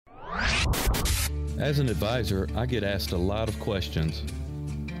As an advisor, I get asked a lot of questions.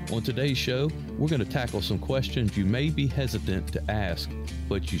 On today's show, we're going to tackle some questions you may be hesitant to ask,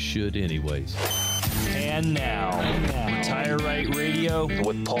 but you should anyways. And now, Retire Right Radio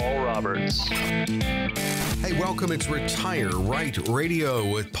with Paul Roberts. Hey, welcome. It's Retire Right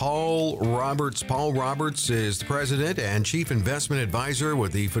Radio with Paul Roberts. Paul Roberts is the president and chief investment advisor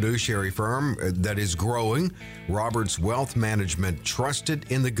with the fiduciary firm that is growing, Roberts Wealth Management,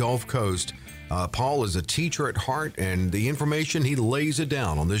 trusted in the Gulf Coast. Paul is a teacher at heart, and the information, he lays it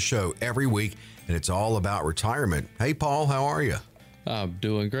down on this show every week, and it's all about retirement. Hey, Paul, how are you? I'm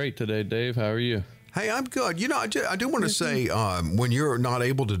doing great today, Dave. How are you? Hey, I'm good. You know, I do want to say, when you're not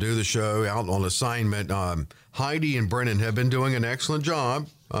able to do the show out on assignment, Heidi and Brennan have been doing an excellent job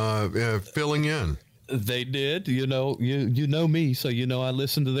filling in. They did. You know me, so I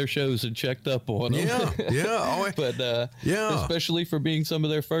listened to their shows and checked up on them. Yeah. But especially for being some of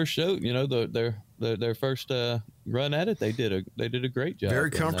their first show, their first run at it, they did a great job. Very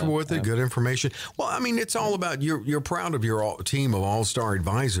comfortable with it. Good information. Well, I mean, it's all about you're proud of your team of all-star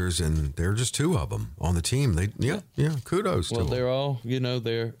advisors, and there are just two of them on the team. Kudos to them. Well, they're all,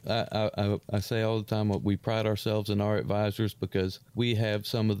 I say all the time, we pride ourselves in our advisors because we have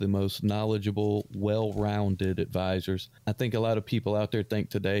some of the most knowledgeable, well-rounded advisors. I think a lot of people out there think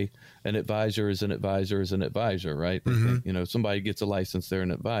today an advisor is an advisor is an advisor, right? Mm-hmm. Somebody gets a license, they're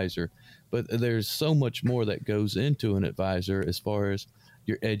an advisor. But there's so much more that goes into an advisor as far as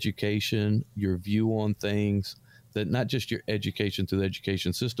your education, your view on things, that not just your education through the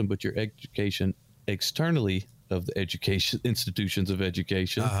education system, but your education externally of the education institutions of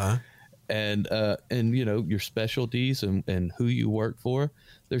education, and your specialties and who you work for.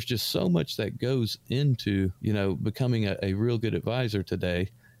 There's just so much that goes into, becoming a real good advisor today.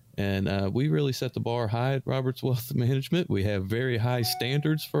 And we really set the bar high at Roberts Wealth Management. We have very high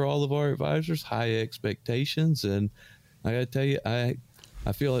standards for all of our advisors, high expectations. And I got to tell you, I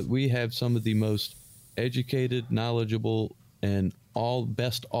feel like we have some of the most educated, knowledgeable, and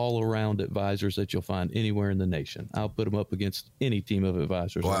best all-around advisors that you'll find anywhere in the nation. I'll put them up against any team of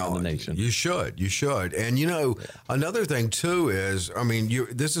advisors around the nation. You should. And, another thing, too, is,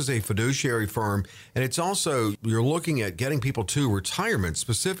 this is a fiduciary firm, and it's also, you're looking at getting people to retirement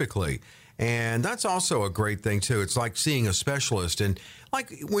specifically. And that's also a great thing, too. It's like seeing a specialist. And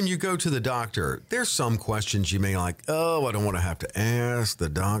like when you go to the doctor, there's some questions you may like, I don't want to have to ask the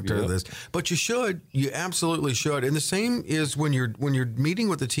doctor this. But you should. You absolutely should. And the same is when you're meeting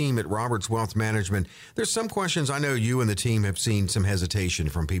with the team at Roberts Wealth Management. There's some questions I know you and the team have seen some hesitation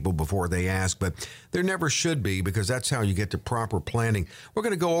from people before they ask, but there never should be, because that's how you get to proper planning. We're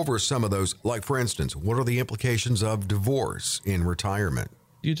going to go over some of those. Like, for instance, what are the implications of divorce in retirement?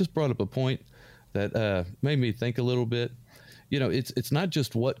 You just brought up a point that made me think a little bit. It's not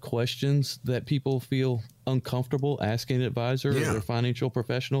just what questions that people feel uncomfortable asking an advisor or a financial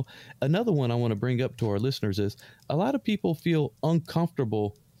professional. Another one I want to bring up to our listeners is a lot of people feel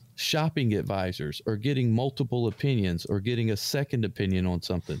uncomfortable shopping advisors or getting multiple opinions or getting a second opinion on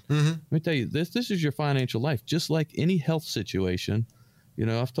something. Mm-hmm. Let me tell you, this is your financial life. Just like any health situation,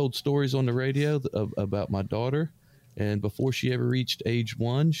 I've told stories on the radio about my daughter. And before she ever reached age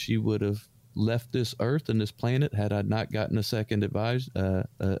 1, she would have left this earth and this planet had I not gotten a second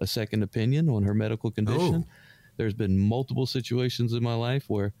opinion on her medical condition. There's been multiple situations in my life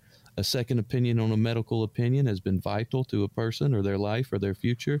where a second opinion on a medical opinion has been vital to a person or their life or their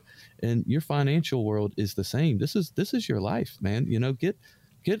future. And your financial world is the same. This is your life, man.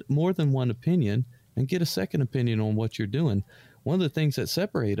 Get more than one opinion and get a second opinion on what you're doing. One of the things that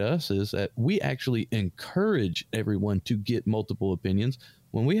separate us is that we actually encourage everyone to get multiple opinions.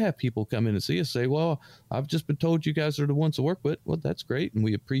 When we have people come in and see us say, well, I've just been told you guys are the ones to work with. Well, that's great. And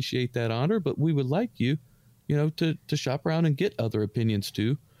we appreciate that honor, but we would like you, to shop around and get other opinions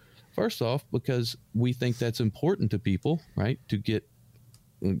too. First off, because we think that's important to people, right? To get,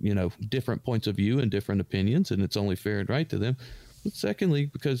 different points of view and different opinions, and it's only fair and right to them. But secondly,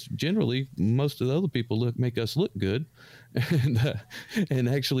 because generally most of the other people make us look good and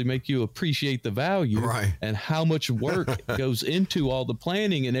actually make you appreciate the value and how much work goes into all the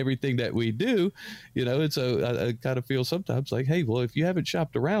planning and everything that we do, And so I kind of feel sometimes like, hey, well, if you haven't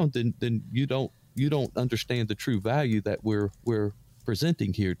shopped around, then you don't understand the true value that we're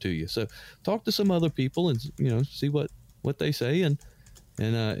presenting here to you. So talk to some other people and, see what they say. And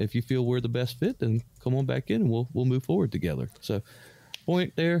if you feel we're the best fit, then come on back in and we'll move forward together. So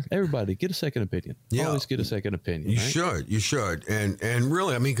point there, everybody get a second opinion. Always get a second opinion. You should. And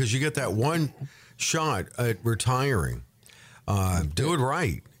really, because you get that one shot at retiring, do it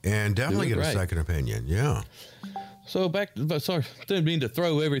right and definitely get a second opinion. Yeah. So sorry, didn't mean to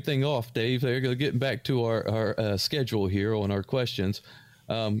throw everything off, Dave. They're getting back to our schedule here on our questions.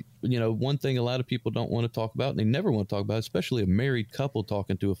 One thing a lot of people don't want to talk about, and they never want to talk about, especially a married couple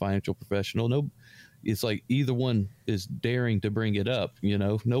talking to a financial professional. No, it's like either one is daring to bring it up.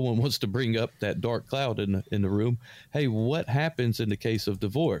 No one wants to bring up that dark cloud in the room. Hey, what happens in the case of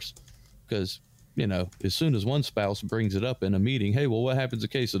divorce? Because as soon as one spouse brings it up in a meeting, hey, well, what happens in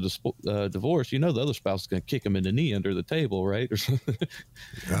case of divorce? The other spouse is going to kick him in the knee under the table, right? Or something.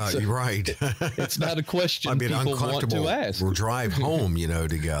 You're right. It's not a question people want to ask. We'll drive home,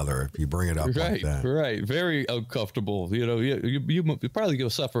 together if you bring it up like that. Right. Very uncomfortable. You probably go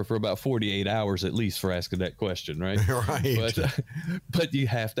suffer for about 48 hours at least for asking that question, right? Right. But you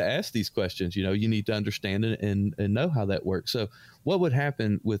have to ask these questions. You need to understand it and know how that works. So what would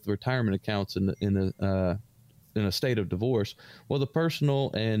happen with retirement accounts in a state of divorce? Well, the personal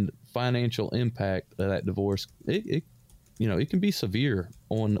and financial impact of that divorce, it can be severe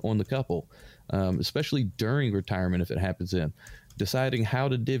on the couple, especially during retirement if it happens in. Deciding how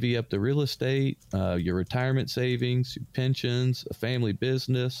to divvy up the real estate, your retirement savings, your pensions, a family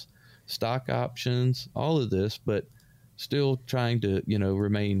business, stock options, all of this, but still trying to,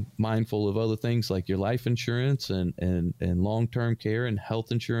 remain mindful of other things like your life insurance and long-term care and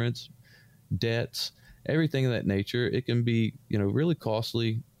health insurance, debts, everything of that nature. It can be, really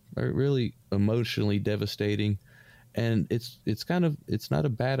costly or really emotionally devastating. And it's not a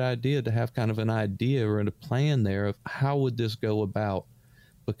bad idea to have kind of an idea or a plan there of how would this go about?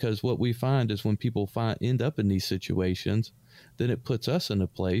 Because what we find is when people end up in these situations, then it puts us in a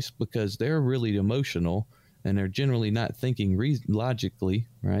place because they're really emotional and they're generally not thinking logically,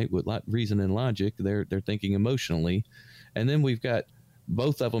 right? With reason and logic, they're thinking emotionally. And then we've got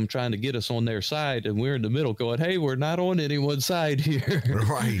both of them trying to get us on their side, and we're in the middle going, hey, we're not on anyone's side here.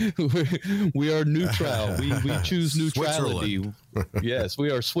 Right. We are neutral. We choose neutrality. Yes,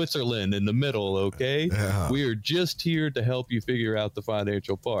 we are Switzerland in the middle, okay? Yeah. We are just here to help you figure out the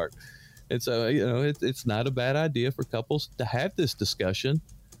financial part. And so, it's not a bad idea for couples to have this discussion.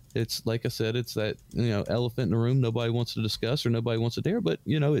 It's like I said, it's that, elephant in the room nobody wants to discuss or nobody wants to dare. But,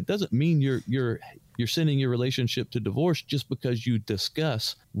 it doesn't mean you're sending your relationship to divorce just because you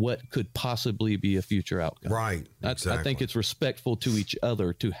discuss what could possibly be a future outcome. Right. Exactly. I think it's respectful to each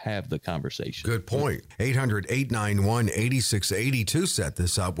other to have the conversation. Good point. 800-891-8680 to set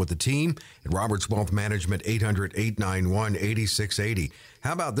this up with the team at Roberts Wealth Management, 800-891-8680.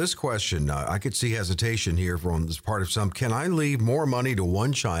 How about this question? I could see hesitation here from this part of some. Can I leave more money to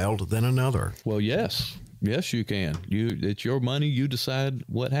one child than another? Well, yes. Yes, you can. It's your money. You decide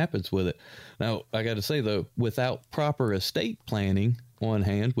what happens with it. Now, I got to say, though, without proper estate planning on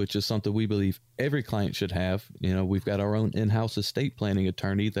hand, which is something we believe every client should have, we've got our own in-house estate planning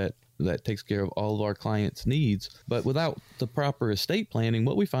attorney that takes care of all of our clients' needs. But without the proper estate planning,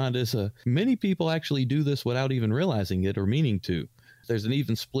 what we find is many people actually do this without even realizing it or meaning to. There's an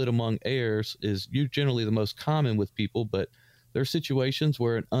even split among heirs is generally the most common with people, but there are situations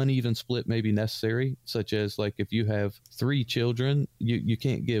where an uneven split may be necessary, such as like if you have 3 children, you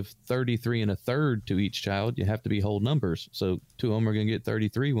can't give 33 and a third to each child. You have to be whole numbers. So 2 of them are going to get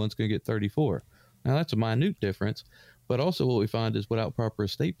 33, one's going to get 34. Now that's a minute difference. But also what we find is without proper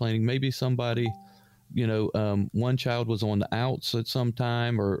estate planning, maybe somebody, one child was on the outs at some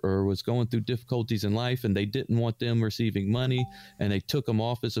time or was going through difficulties in life and they didn't want them receiving money and they took them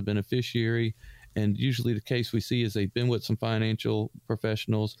off as a beneficiary. And usually the case we see is they've been with some financial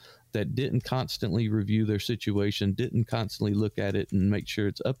professionals that didn't constantly review their situation, didn't constantly look at it and make sure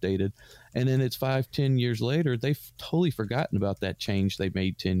it's updated. And then it's 5-10 years later, they've totally forgotten about that change they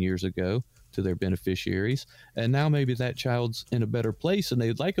made 10 years ago to their beneficiaries. And now maybe that child's in a better place and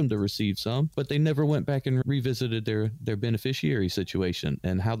they'd like them to receive some, but they never went back and revisited their beneficiary situation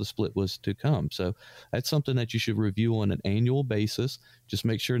and how the split was to come. So that's something that you should review on an annual basis. Just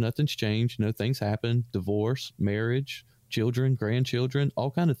make sure nothing's changed. Things happen, divorce, marriage, children, grandchildren,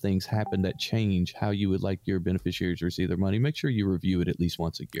 all kind of things happen that change how you would like your beneficiaries to receive their money. Make sure you review it at least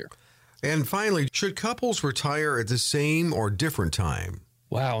once a year. And finally, should couples retire at the same or different time?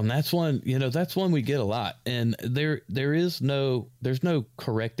 Wow. And that's one we get a lot. And there's no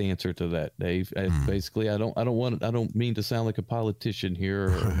correct answer to that, Dave. Basically, I don't mean to sound like a politician here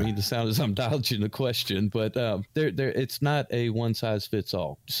or mean to sound as I'm dodging the question, but it's not a one size fits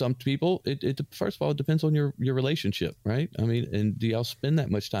all. Some people, it first of all, it depends on your relationship, right? I mean, and do y'all spend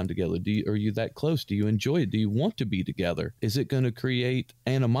that much time together? Are you that close? Do you enjoy it? Do you want to be together? Is it going to create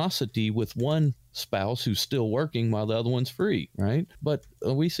animosity with one spouse who's still working while the other one's free, right? But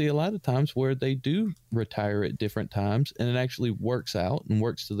we see a lot of times where they do retire at different times, and it actually works out and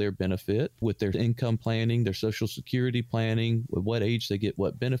works to their benefit with their income planning, their Social Security planning, with what age they get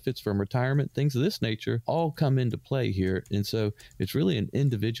what benefits from retirement, things of this nature all come into play here. And so it's really an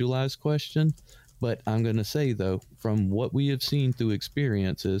individualized question. But I'm going to say, though, from what we have seen through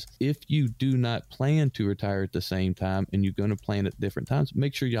experiences, if you do not plan to retire at the same time and you're going to plan at different times,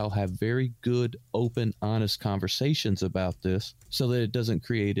 make sure y'all have very good, open, honest conversations about this so that it doesn't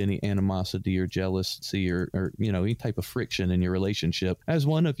create any animosity or jealousy or any type of friction in your relationship. As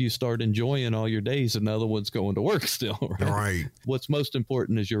one of you start enjoying all your days and the other one's going to work still, right? What's most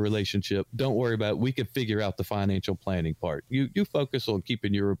important is your relationship. Don't worry about it. We can figure out the financial planning part. You focus on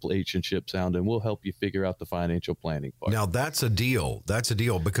keeping your relationship sound, and we'll help you figure out the financial planning part. Now, that's a deal. That's a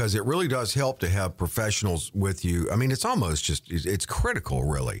deal, because it really does help to have professionals with you. I mean, it's almost it's critical,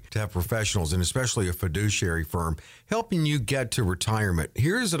 really, to have professionals, and especially a fiduciary firm, helping you get to retirement.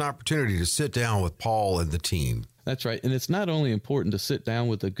 Here's an opportunity to sit down with Paul and the team. That's right. And it's not only important to sit down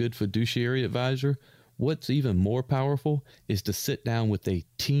with a good fiduciary advisor. What's even more powerful is to sit down with a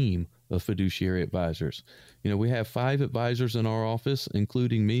team of fiduciary advisors. We have 5 advisors in our office,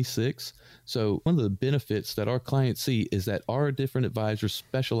 including me, 6. So one of the benefits that our clients see is that our different advisors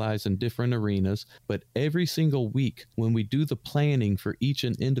specialize in different arenas, but every single week when we do the planning for each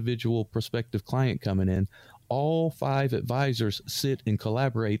and individual prospective client coming in, all 5 advisors sit and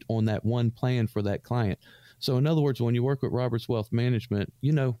collaborate on that one plan for that client. So in other words, when you work with Roberts Wealth Management,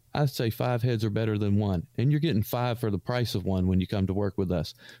 I'd say 5 heads are better than 1, and you're getting 5 for the price of 1 when you come to work with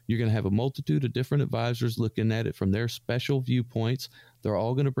us. You're going to have a multitude of different advisors looking at it from their special viewpoints. They're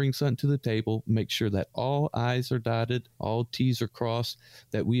all going to bring something to the table, make sure that all I's are dotted, all T's are crossed,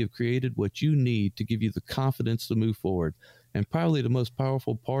 that we have created what you need to give you the confidence to move forward. And probably the most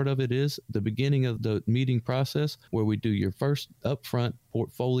powerful part of it is the beginning of the meeting process, where we do your first upfront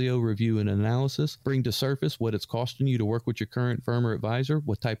portfolio review and analysis, bring to surface what it's costing you to work with your current firm or advisor,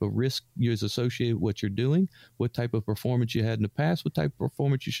 what type of risk is associated with what you're doing, what type of performance you had in the past, what type of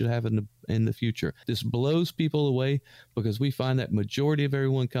performance you should have in the future. This blows people away, because we find that majority of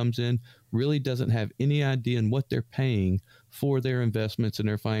everyone comes in really doesn't have any idea in what they're paying for their investments and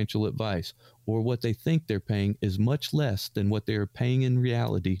their financial advice, or what they think they're paying is much less than what they're paying in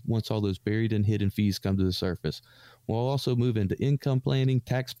reality once all those buried and hidden fees come to the surface. We'll also move into income planning,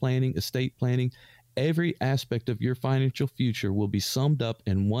 tax planning, estate planning. Every aspect of your financial future will be summed up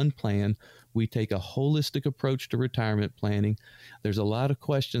in one plan. We take a holistic approach to retirement planning. There's a lot of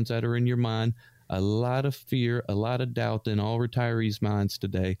questions that are in your mind, a lot of fear, a lot of doubt in all retirees' minds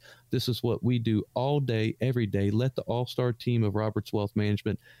today. This is what we do all day, every day. Let the all-star team of Roberts Wealth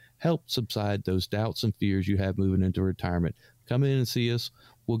Management help subside those doubts and fears you have moving into retirement. Come in and see us.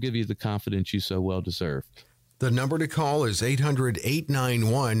 We'll give you the confidence you so well deserve. The number to call is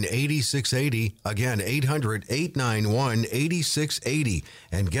 800-891-8680. Again, 800-891-8680.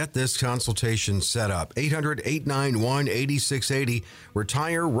 And get this consultation set up. 800-891-8680.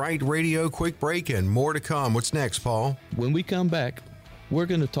 Retire Right Radio. Quick break and more to come. What's next, Paul? When we come back, we're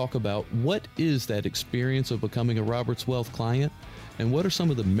going to talk about what is that experience of becoming a Roberts Wealth client, and what are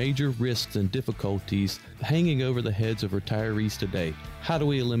some of the major risks and difficulties hanging over the heads of retirees today. How do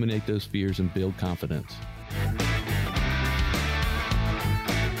we eliminate those fears and build confidence?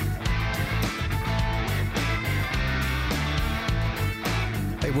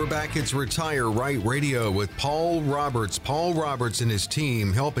 Hey, we're back. It's Retire Right Radio with Paul Roberts. Paul Roberts and his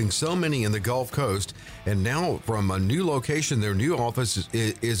team helping so many in the Gulf Coast. And now from a new location, their new office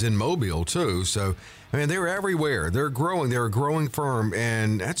is in Mobile, too. So, they're everywhere. They're growing. They're a growing firm,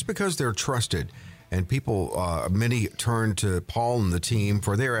 and that's because they're trusted. And people, many turn to Paul and the team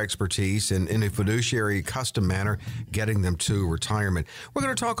for their expertise in a fiduciary custom manner, getting them to retirement. We're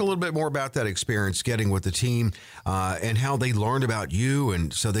going to talk a little bit more about that experience, getting with the team, and how they learned about you,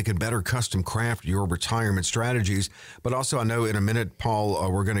 and so they can better custom craft your retirement strategies. But also, I know in a minute, Paul,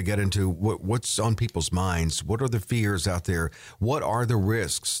 we're going to get into what's on people's minds. What are the fears out there? What are the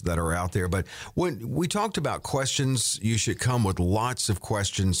risks that are out there? But when we talked about questions, you should come with lots of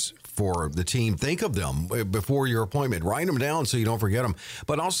questions for the team. Think of them before your appointment. Write them down so you don't forget them.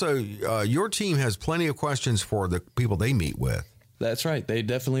 But also, your team has plenty of questions for the people they meet with. That's right. They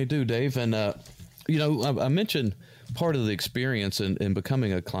definitely do, Dave. And, I mentioned part of the experience in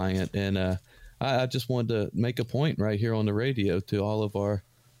becoming a client. And I just wanted to make a point right here on the radio to all of our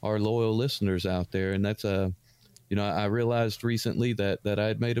loyal listeners out there. And that's, I realized recently that I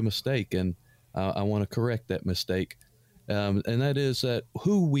had made a mistake, and I want to correct that mistake. And that is that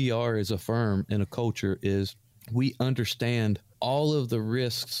who we are as a firm and a culture is we understand all of the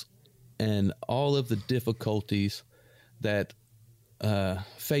risks and all of the difficulties that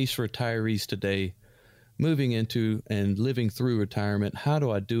face retirees today moving into and living through retirement. How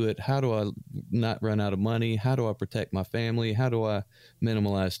do I do it? How do I not run out of money? How do I protect my family? How do I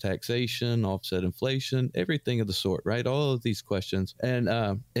minimize taxation, offset inflation, everything of the sort, right? All of these questions. And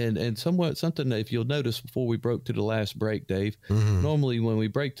somewhat something that if you'll notice before we broke to the last break, Dave, normally when we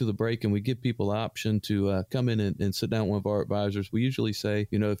break to the break and we give people the option to come in and sit down with one of our advisors, we usually say,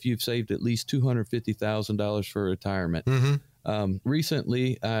 if you've saved at least $250,000 for retirement.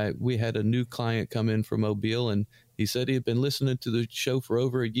 Recently, we had a new client come in from Mobile, and he said he had been listening to the show for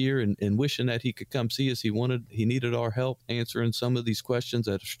over a year and wishing that he could come see us. He needed our help answering some of these questions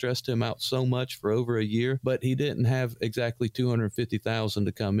that have stressed him out so much for over a year, but he didn't have exactly $250,000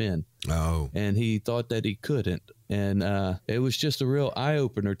 to come in. Oh, and he thought that he couldn't. And it was just a real eye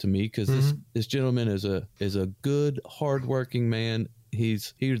opener to me because this gentleman is a good, hardworking man.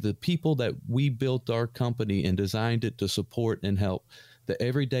 He's the people that we built our company and designed it to support and help the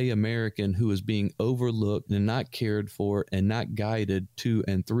everyday American who is being overlooked and not cared for and not guided to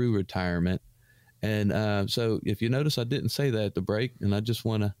and through retirement. And so if you notice, I didn't say that at the break, and I just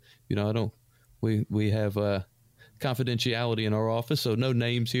want to, we have confidentiality in our office, so no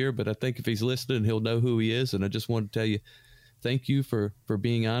names here, but I think if he's listening, he'll know who he is. And I just want to tell you, thank you for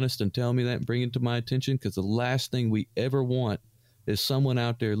being honest and telling me that and bringing it to my attention, because the last thing we ever want is someone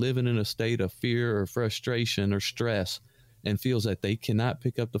out there living in a state of fear or frustration or stress and feels that they cannot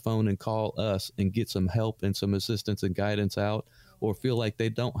pick up the phone and call us and get some help and some assistance and guidance out, or feel like they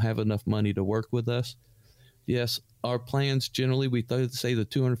don't have enough money to work with us. Yes, our plans generally, we say the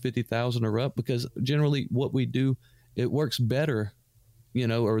 250,000 are up, because generally what we do, it works better,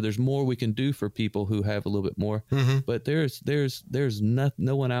 or there's more we can do for people who have a little bit more. But there's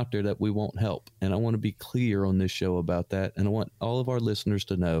no one out there that we won't help. And I want to be clear on this show about that. And I want all of our listeners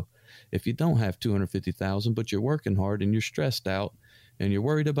to know, if you don't have 250,000, but you're working hard and you're stressed out and you're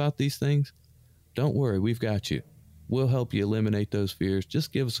worried about these things, don't worry. We've got you. We'll help you eliminate those fears.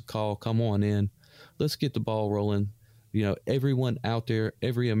 Just give us a call. Come on in. Let's get the ball rolling. Everyone out there,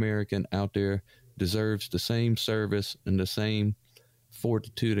 every American out there deserves the same service and the same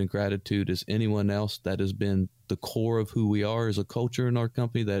fortitude and gratitude as anyone else. That has been the core of who we are as a culture in our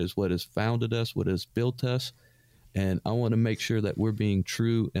company. That is what has founded us, what has built us. And I want to make sure that we're being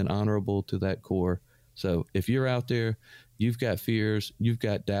true and honorable to that core. So if you're out there, you've got fears, you've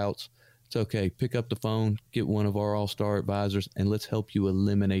got doubts, it's okay. Pick up the phone, get one of our all-star advisors, and let's help you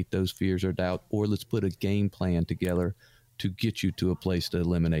eliminate those fears or doubt, or let's put a game plan together to get you to a place to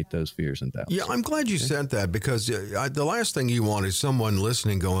eliminate those fears and doubts. Yeah, I'm glad you said that, because the last thing you want is someone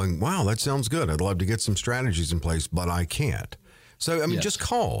listening going, wow, that sounds good. I'd love to get some strategies in place, but I can't. So, just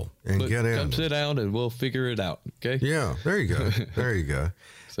call and get in. Come sit down and we'll figure it out, okay? Yeah, there you go. There you go.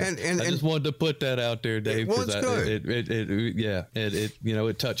 So I just wanted to put that out there, Dave. Well, it's good.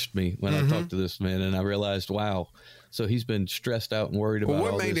 It touched me when I talked to this man, and I realized, wow. So he's been stressed out and worried about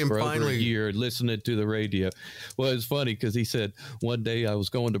all this for over a year, listening to the radio. Well, it's funny because he said one day I was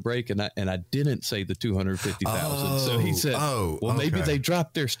going to break and I didn't say the 250,000. So he said, maybe they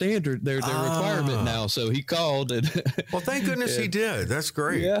dropped their standard, their requirement now. So he called and well, thank goodness he did. That's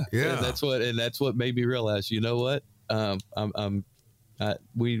great. Yeah. That's what made me realize. You know what?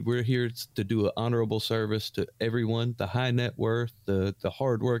 We're here to do an honorable service to everyone, the high net worth, the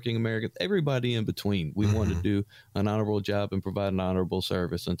hardworking Americans, everybody in between. We want to do an honorable job and provide an honorable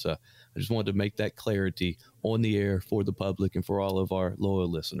service. And so I just wanted to make that clarity on the air for the public and for all of our loyal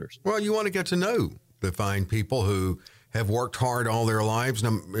listeners. Well, you want to get to know the fine people who have worked hard all their lives,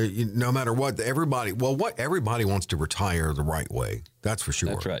 no matter what. Everybody wants to retire the right way. That's for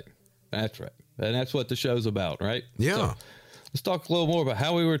sure. That's right. And that's what the show's about, right? Yeah. So, let's talk a little more about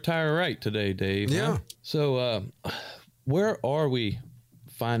how we retire right today, Dave. Yeah. Huh? So where are we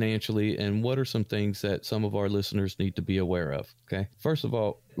financially, and what are some things that some of our listeners need to be aware of? Okay. First of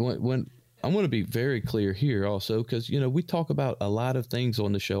all, when I want to be very clear here also, because, we talk about a lot of things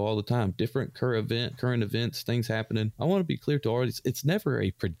on the show all the time, different current events, things happening. I want to be clear to our audience. It's never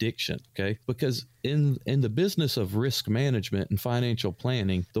a prediction. Okay. Because in the business of risk management and financial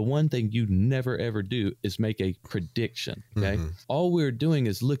planning, the one thing you never, ever do is make a prediction. Okay. All we're doing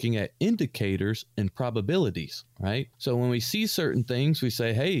is looking at indicators and probabilities, right? So when we see certain things, we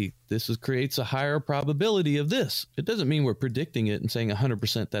say, hey, this creates a higher probability of this. It doesn't mean we're predicting it and saying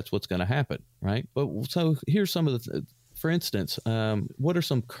 100% that's what's going to happen, right? But so here's some of the for instance, what are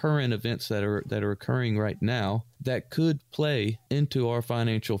some current events that are occurring right now that could play into our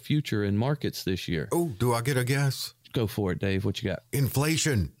financial future in markets this year? Oh, do I get a guess? Go for it, Dave. What you got?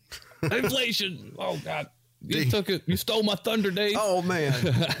 Inflation. Inflation. Oh, God. You took it. You stole my thunder, Dave. Oh man!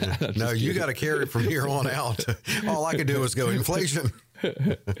 No, you got to carry it from here on out. All I can do is go inflation.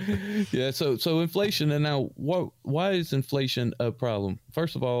 Yeah. So inflation, and now why is inflation a problem?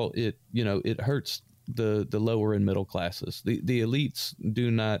 First of all, it hurts the lower and middle classes. The elites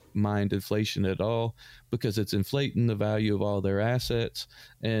do not mind inflation at all because it's inflating the value of all their assets.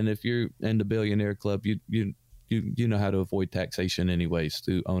 And if you're in the billionaire club, you know how to avoid taxation anyways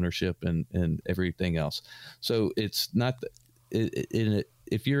through ownership and everything else. So it's not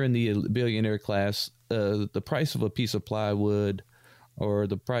if you're in the billionaire class, the price of a piece of plywood or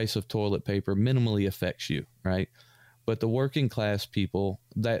the price of toilet paper minimally affects you, right? But the working class people,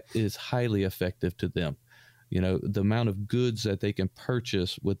 that is highly effective to them. The amount of goods that they can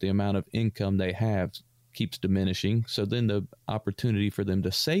purchase with the amount of income they have keeps diminishing. So then the opportunity for them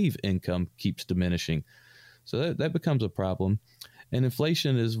to save income keeps diminishing. So that becomes a problem. And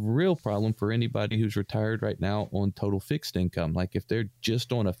inflation is a real problem for anybody who's retired right now on total fixed income. Like if they're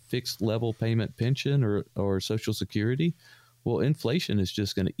just on a fixed level payment pension or Social Security, well, inflation is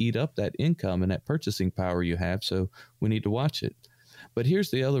just going to eat up that income and that purchasing power you have. So we need to watch it. But here's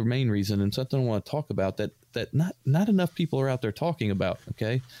the other main reason, and something I want to talk about that not enough people are out there talking about,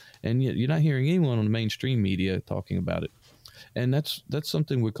 okay? And you're not hearing anyone on the mainstream media talking about it. And that's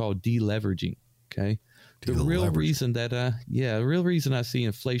something we call deleveraging, okay? The real reason I see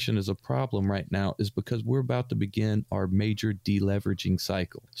inflation as a problem right now is because we're about to begin our major deleveraging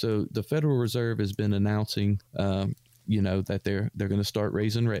cycle. So the Federal Reserve has been announcing that they're going to start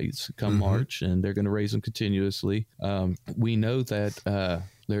raising rates come March, and they're going to raise them continuously. We know that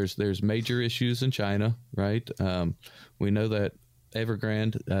there's major issues in China, right? We know that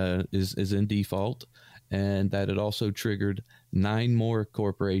Evergrande is in default, and that it also triggered 9 more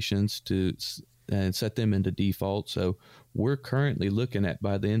corporations and set them into default. So we're currently looking at,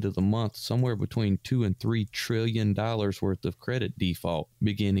 by the end of the month, somewhere between $2 and $3 trillion worth of credit default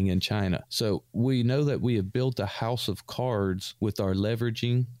beginning in China. So we know that we have built a house of cards with our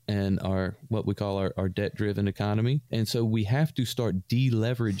leveraging and our what we call our debt-driven economy. And so we have to start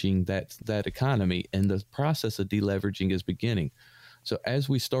deleveraging that economy, and the process of deleveraging is beginning. So as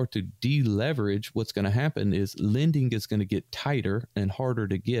we start to deleverage, what's going to happen is lending is going to get tighter and harder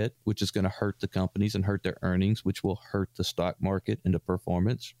to get, which is going to hurt the companies and hurt their earnings, which will hurt the stock market and the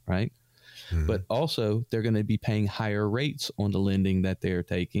performance, right? Mm-hmm. But also they're going to be paying higher rates on the lending that they're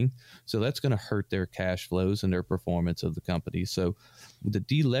taking. So that's going to hurt their cash flows and their performance of the company. So the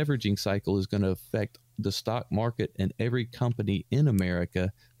deleveraging cycle is going to affect the stock market and every company in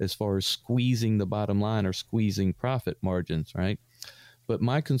America as far as squeezing the bottom line or squeezing profit margins, right? But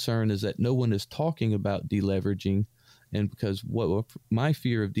my concern is that no one is talking about deleveraging, and because what my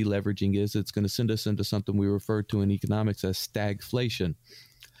fear of deleveraging is, it's going to send us into something we refer to in economics as stagflation.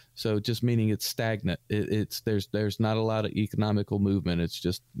 So just meaning it's stagnant. There's not a lot of economical movement. It's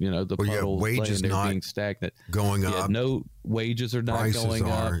just the puddles wages laying there not being stagnant, going up. No wages are not Prices going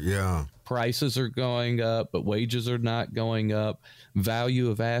up. Yeah. Prices are going up, but wages are not going up. Value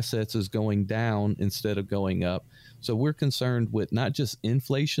of assets is going down instead of going up. So we're concerned with not just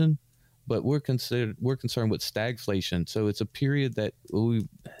inflation, but we're concerned with stagflation. So it's a period that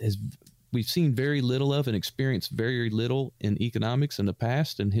we've seen very little of and experienced very little in economics in the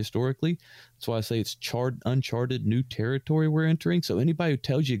past and historically. That's why I say it's uncharted new territory we're entering. So anybody who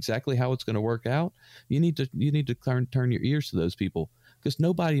tells you exactly how it's going to work out, you need to turn your ears to those people, because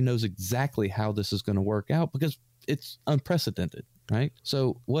nobody knows exactly how this is going to work out because it's unprecedented, right?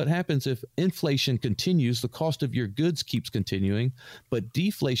 So what happens if inflation continues, the cost of your goods keeps continuing, but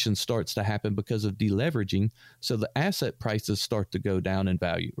deflation starts to happen because of deleveraging. So the asset prices start to go down in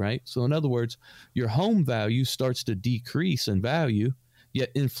value, right? So in other words, your home value starts to decrease in value, yet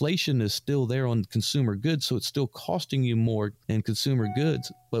inflation is still there on consumer goods. So it's still costing you more in consumer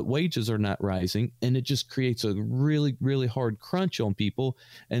goods, but wages are not rising. And it just creates a really, really hard crunch on people.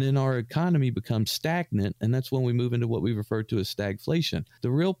 And then our economy becomes stagnant. And that's when we move into what we refer to as stagflation.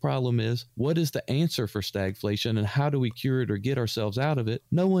 The real problem is, what is the answer for stagflation and how do we cure it or get ourselves out of it?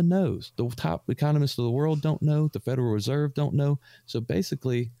 No one knows. The top economists of the world don't know. The Federal Reserve don't know. So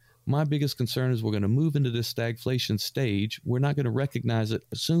basically, my biggest concern is we're going to move into this stagflation stage. We're not going to recognize it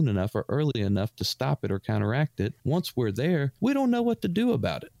soon enough or early enough to stop it or counteract it. Once we're there, we don't know what to do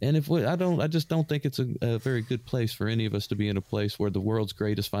about it. And I just don't think it's a very good place for any of us to be in a place where the world's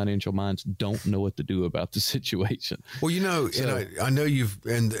greatest financial minds don't know what to do about the situation. Well, and I know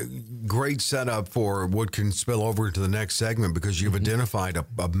and great setup for what can spill over to the next segment, because you've identified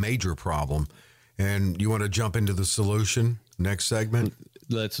a major problem, and you want to jump into the solution next segment.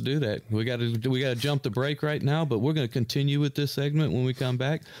 Let's do that. We got to jump the break right now, but we're going to continue with this segment when we come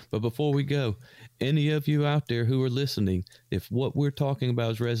back. But before we go, any of you out there who are listening, if what we're talking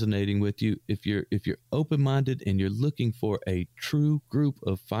about is resonating with you, if you're open-minded and you're looking for a true group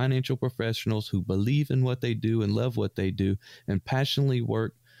of financial professionals who believe in what they do and love what they do and passionately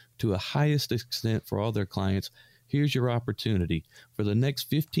work to a highest extent for all their clients, here's your opportunity. For the next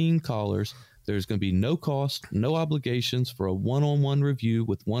 15 callers, there's going to be no cost, no obligations for a one-on-one review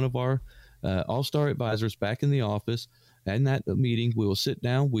with one of our all-star advisors back in the office. In that meeting, we will sit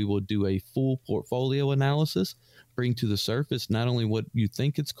down. We will do a full portfolio analysis, bring to the surface not only what you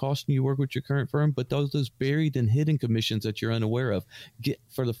think it's costing you to work with your current firm, but those buried and hidden commissions that you're unaware of. Get,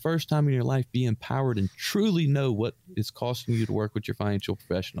 for the first time in your life, be empowered and truly know what it's costing you to work with your financial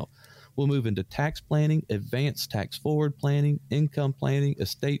professional. We'll move into tax planning, advanced tax forward planning, income planning,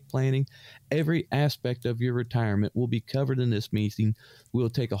 estate planning. Every aspect of your retirement will be covered in this meeting. We'll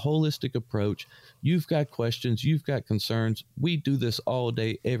take a holistic approach. You've got questions, you've got concerns. We do this all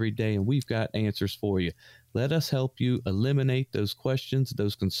day, every day, and we've got answers for you. Let us help you eliminate those questions,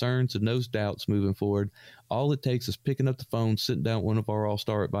 those concerns, and those doubts moving forward. All it takes is picking up the phone, sitting down with one of our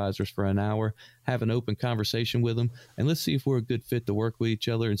all-star advisors for an hour, have an open conversation with them, and let's see if we're a good fit to work with each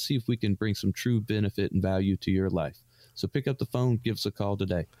other and see if we can bring some true benefit and value to your life. So pick up the phone, give us a call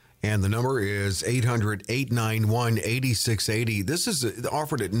today. And the number is 800-891-8680. This is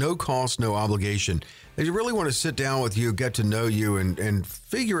offered at no cost, no obligation. They really want to sit down with you, get to know you, and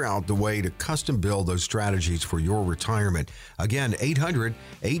figure out the way to custom build those strategies for your retirement. Again,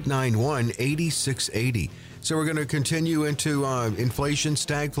 800-891-8680. So we're going to continue into inflation,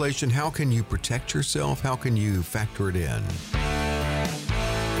 stagflation. How can you protect yourself? How can you factor it in?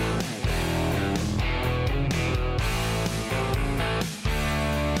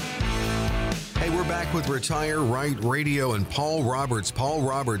 Back with Retire Right Radio and Paul Roberts. Paul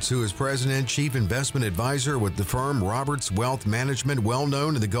Roberts, who is President, Chief Investment Advisor with the firm Roberts Wealth Management, well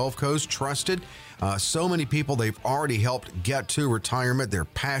known in the Gulf Coast, trusted. So many people they've already helped get to retirement. They're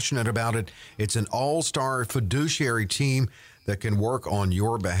passionate about it. It's an all-star fiduciary team that can work on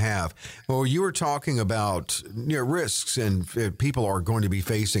your behalf. Well, you were talking about risks and people are going to be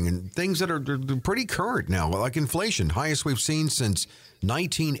facing and things that are pretty current now, like inflation, highest we've seen since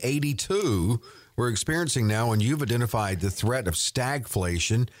 1982. We're experiencing now, and you've identified the threat of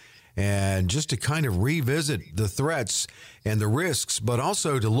stagflation, and just to kind of revisit the threats and the risks, but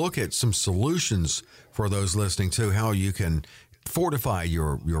also to look at some solutions for those listening to how you can fortify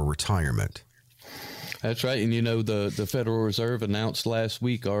your retirement. That's right. And, the Federal Reserve announced last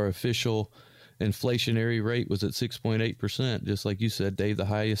week our official inflationary rate was at 6.8%, just like you said, Dave, the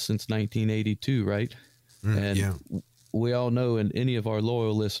highest since 1982, right? Yeah. We all know, and any of our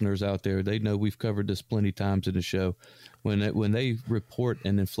loyal listeners out there, they know we've covered this plenty times in the show. When they report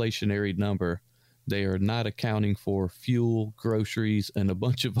an inflationary number, they are not accounting for fuel, groceries, and a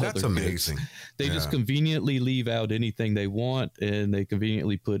bunch of other That's amazing. Goods. They just conveniently leave out anything they want, and they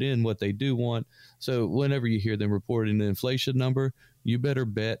conveniently put in what they do want. So whenever you hear them reporting the inflation number, you better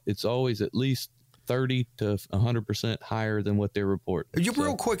bet it's always at least 30 to 100% higher than what they report.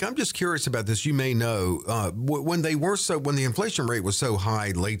 Real quick, I'm just curious about this. You may know when the inflation rate was so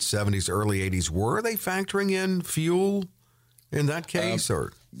high, late 70s, early 80s, were they factoring in fuel in that case,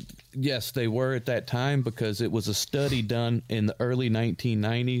 or? Yes, they were at that time because it was a study done in the early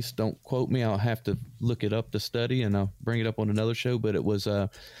 1990s. Don't quote me. I'll have to look it up, the study, and I'll bring it up on another show. But it was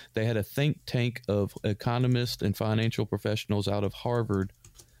they had a think tank of economists and financial professionals out of Harvard.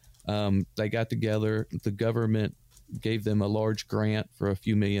 They got together, the government gave them a large grant for a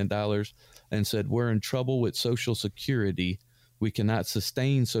few $1 million and said, we're in trouble with Social Security. We cannot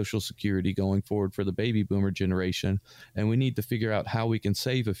sustain Social Security going forward for the baby boomer generation, and we need to figure out how we can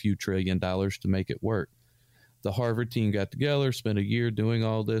save a few $1 trillion to make it work. The Harvard team got together, spent a year doing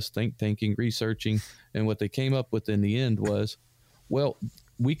all this, tanking, researching, and what they came up with in the end was, well,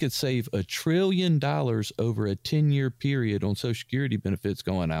 we could save $1 trillion over a 10-year period on Social Security benefits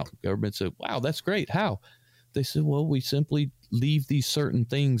going out. The government said, wow, that's great. How? They said, well, we simply leave these certain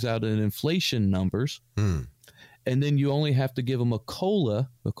things out in inflation numbers. And then you only have to give them a COLA,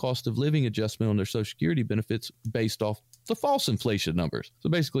 a cost of living adjustment on their Social Security benefits based off the false inflation numbers. So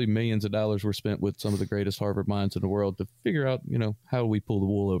basically millions of dollars were spent with some of the greatest Harvard minds in the world to figure out, how do we pull the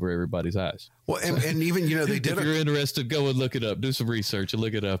wool over everybody's eyes. Well, and even, they did. If you're interested, go and look it up, do some research and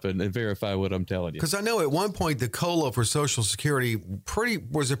look it up and verify what I'm telling you. Because I know at one point the COLA for Social Security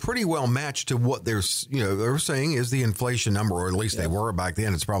was a pretty well matched to what they're saying is the inflation number, or at least they were back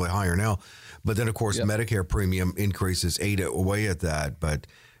then. It's probably higher now. But then, of course, Medicare premium increases ate away at that. But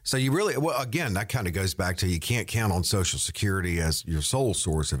So you really, well, again, that kind of goes back to you can't count on Social Security as your sole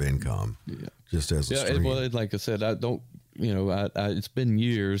source of income. Yeah. Just as a stream. Well, like I said, I don't, it's been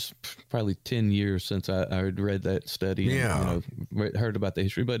years, probably 10 years since I had read that study and, heard about the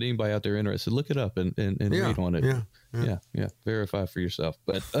history, but anybody out there interested, look it up and read on it. Yeah. Verify for yourself.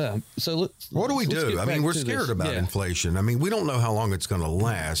 But what do we do? I mean, we're scared about inflation. I mean, we don't know how long it's going to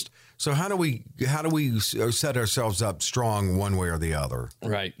last. So how do we set ourselves up strong one way or the other?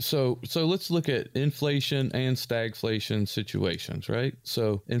 Right. So let's look at inflation and stagflation situations, right?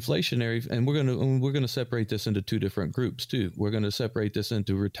 So inflationary, and we're going to separate this into two different groups too. We're going to separate this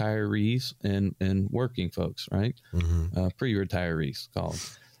into retirees and working folks, right? Mm-hmm. Pre-retirees, call them.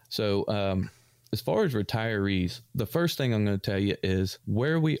 So as far as retirees, the first thing I'm going to tell you is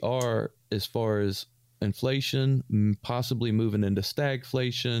where we are as far as inflation, possibly moving into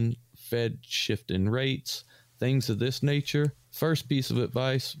stagflation, Fed shifting rates, things of this nature. First piece of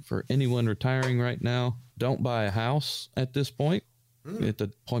advice for anyone retiring right now, don't buy a house at this point, at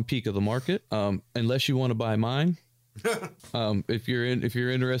the peak of the market, unless you want to buy mine. If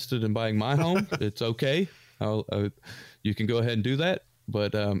you're interested in buying my home, it's okay. You can go ahead and do that.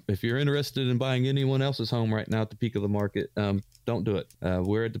 But if you're interested in buying anyone else's home right now at the peak of the market, don't do it.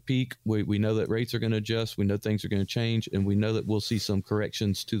 We're at the peak. We know that rates are going to adjust. We know things are going to change. And we know that we'll see some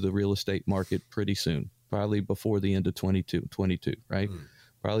corrections to the real estate market pretty soon, probably before the end of 22, right?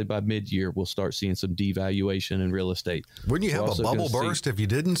 Probably by mid-year, we'll start seeing some devaluation in real estate. Wouldn't you have a bubble burst if you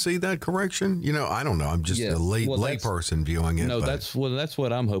didn't see that correction? I don't know. I'm just a lay person viewing it. No, that's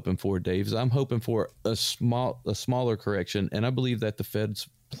what I'm hoping for, Dave. Is I'm hoping for a smaller correction, and I believe that the Fed's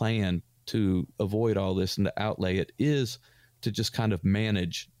plan to avoid all this and to outlay it is to just kind of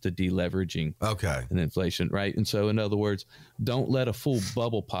manage the deleveraging and inflation, right? And so, in other words, don't let a full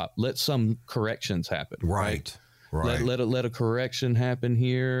bubble pop. Let some corrections happen. Right. Let a correction happen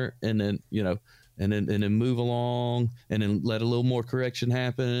here, and then and then move along, and then let a little more correction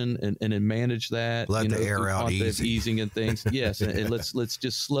happen, and then manage that. Let the air out easy, easing and things. Yes, and let's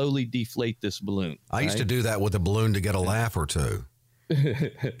just slowly deflate this balloon. I used to do that with a balloon to get a laugh or two.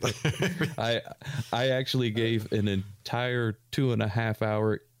 I actually gave an entire 2.5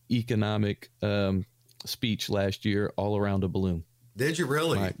 hour economic speech last year all around a balloon. Did you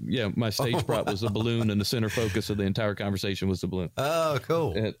really? My stage prop was the balloon, and the center focus of the entire conversation was the balloon. Oh,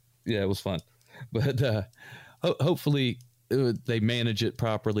 cool. It was fun. But hopefully they manage it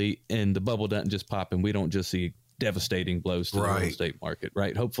properly, and the bubble doesn't just pop, and we don't just see devastating blows to the real estate market,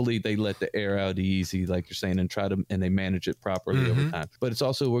 right? Hopefully they let the air out easy, like you're saying, and they manage it properly over time. But it's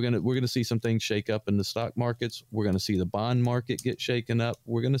also we're gonna see some things shake up in the stock markets. We're gonna see the bond market get shaken up.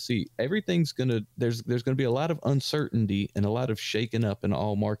 We're gonna see everything's there's gonna be a lot of uncertainty and a lot of shaking up in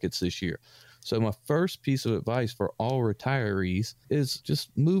all markets this year. So my first piece of advice for all retirees is just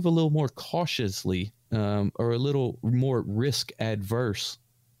move a little more cautiously or a little more risk adverse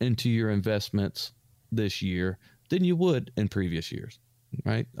into your investments this year than you would in previous years,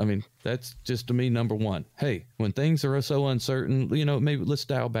 right? I mean, that's just to me number one. Hey, when things are so uncertain, maybe let's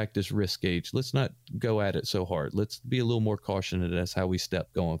dial back this risk gauge. Let's not go at it so hard. Let's be a little more cautious. That's how we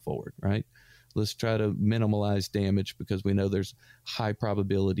step going forward, right? Let's try to minimize damage because we know there's high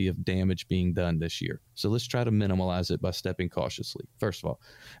probability of damage being done this year. So let's try to minimize it by stepping cautiously, first of all.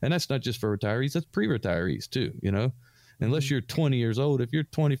 And that's not just for retirees, that's pre-retirees too, Unless you're 20 years old, if you're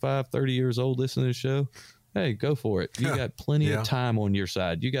 25, 30 years old listening to the show, hey, go for it. You got plenty of time on your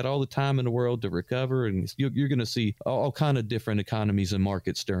side. You got all the time in the world to recover, and you're going to see all kind of different economies and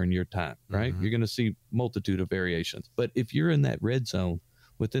markets during your time, right? You're going to see multitude of variations. But if you're in that red zone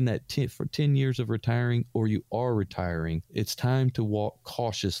within that 10 years of retiring, or you are retiring, it's time to walk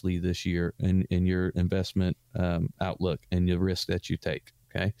cautiously this year in your investment outlook and the risk that you take,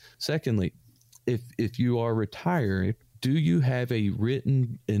 okay? Secondly, if you are retired, do you have a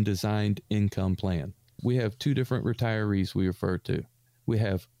written and designed income plan? We have two different retirees we refer to. We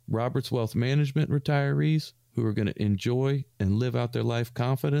have Roberts Wealth Management retirees who are going to enjoy and live out their life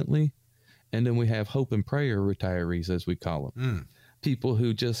confidently. And then we have hope and prayer retirees, as we call them. People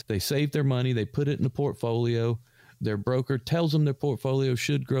who they save their money, they put it in a portfolio. Their broker tells them their portfolio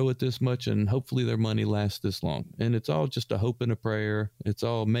should grow at this much, and hopefully their money lasts this long. And it's all just a hope and a prayer. It's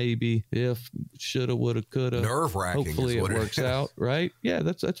all maybe, if, shoulda, woulda, coulda. Nerve-wracking. Hopefully it works out, right? Yeah,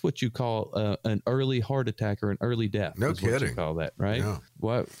 that's what you call an early heart attack or an early death. No kidding. What you call that, right? Yeah.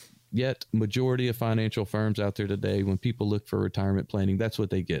 Well, yet majority of financial firms out there today, when people look for retirement planning, that's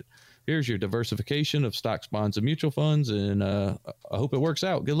what they get. Here's your diversification of stocks, bonds, and mutual funds, and I hope it works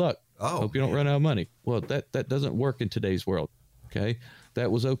out. Good luck. Hope you don't run out of money. Well, that doesn't work in today's world, okay?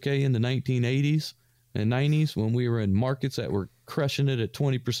 That was okay in the 1980s and 90s when we were in markets that were crushing it at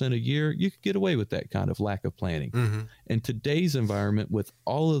 20% a year, you could get away with that kind of lack of planning. In today's environment, with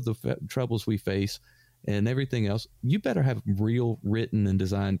all of the troubles we face and everything else, you better have real written and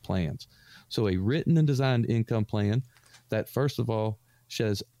designed plans. So a written and designed income plan that, first of all,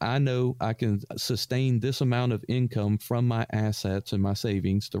 says, I know I can sustain this amount of income from my assets and my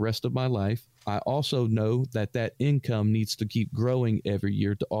savings the rest of my life. I also know that that income needs to keep growing every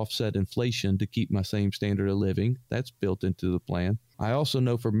year to offset inflation to keep my same standard of living. That's built into the plan. I also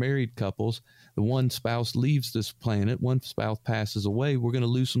know for married couples, the one spouse leaves this planet, one spouse passes away, we're going to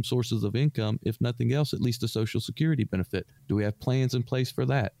lose some sources of income, if nothing else, at least a Social Security benefit. Do we have plans in place for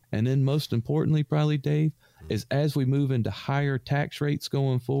that? And then most importantly, probably, Dave, is as we move into higher tax rates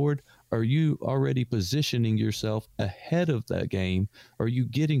going forward, are you already positioning yourself ahead of that game? Are you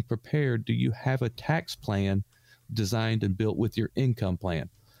getting prepared? Do you have a tax plan designed and built with your income plan?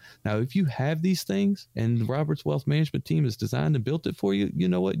 Now, if you have these things and Robert's Wealth Management team has designed and built it for you, you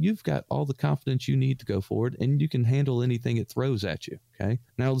know what? You've got all the confidence you need to go forward, and you can handle anything it throws at you. Okay.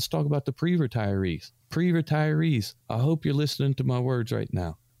 Now let's talk about the pre-retirees. Pre-retirees, I hope you're listening to my words right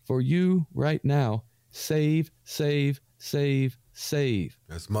now. For you right now, save, save, save, save.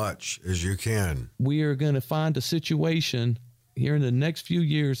 As much as you can. We are going to find a situation here in the next few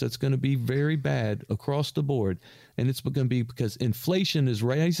years that's going to be very bad across the board. And it's going to be because inflation is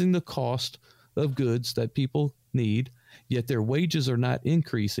raising the cost of goods that people need, yet their wages are not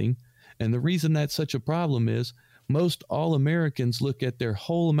increasing. And the reason that's such a problem is most all Americans look at their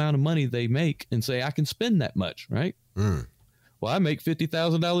whole amount of money they make and say, I can spend that much, right? Well, I make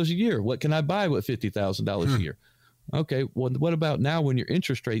 $50,000 a year. What can I buy with $50,000 a year? Okay, well, what about now when your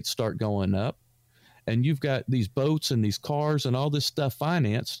interest rates start going up and you've got these boats and these cars and all this stuff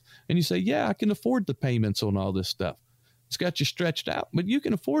financed, and you say, yeah, I can afford the payments on all this stuff. It's got you stretched out, but you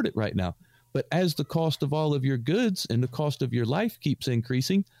can afford it right now. But as the cost of all of your goods and the cost of your life keeps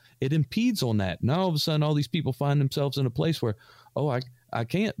increasing, it impedes on that. Now, all of a sudden, all these people find themselves in a place where, oh, I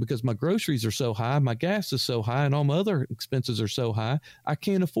can't because my groceries are so high, my gas is so high, and all my other expenses are so high. I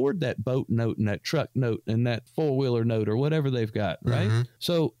can't afford that boat note and that truck note and that four-wheeler note or whatever they've got, right?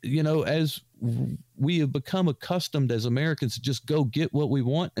 So, you know, as we have become accustomed as Americans to just go get what we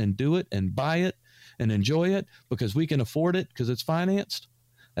want and do it and buy it and enjoy it because we can afford it because it's financed,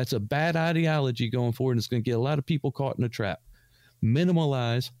 that's a bad ideology going forward, and it's going to get a lot of people caught in a trap.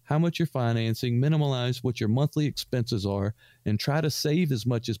 Minimalize how much you're financing, minimalize what your monthly expenses are, and try to save as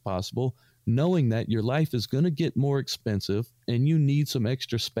much as possible, knowing that your life is going to get more expensive and you need some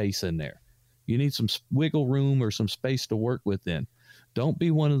extra space in there. You need some wiggle room or some space to work within. Don't be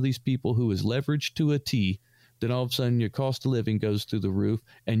one of these people who is leveraged to a T, then all of a sudden your cost of living goes through the roof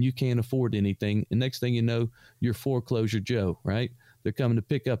and you can't afford anything. And next thing you know, you're foreclosure Joe, right? They're coming to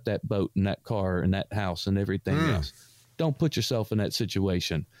pick up that boat and that car and that house and everything else. Don't put yourself in that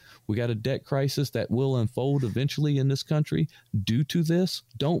situation. We got a debt crisis that will unfold eventually in this country due to this.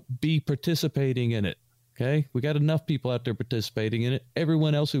 Don't be participating in it. Okay. We got enough people out there participating in it.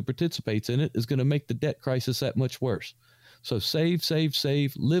 Everyone else who participates in it is going to make the debt crisis that much worse. So save, save,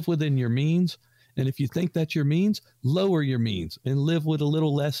 save, live within your means. And if you think that's your means, lower your means and live with a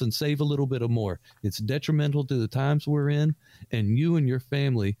little less and save a little bit of more. It's detrimental to the times we're in, and you and your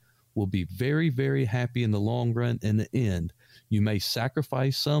family will be very, very happy in the long run. In the end, you may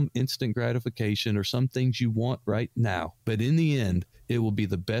sacrifice some instant gratification or some things you want right now, but in the end, it will be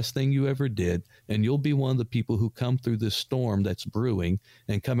the best thing you ever did, and you'll be one of the people who come through this storm that's brewing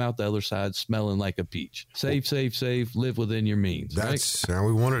and come out the other side smelling like a peach. Save, save, save, live within your means. That's right? How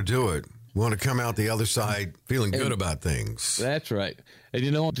we want to do it. We want to come out the other side feeling good about things. That's right. And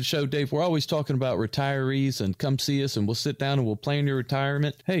you know, on the show, Dave, we're always talking about retirees, and come see us and we'll sit down and we'll plan your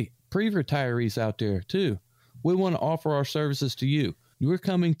retirement. Hey, pre-retirees out there too, we want to offer our services to you. We're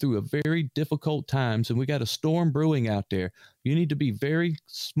coming through a very difficult times, and we got a storm brewing out there. You need to be very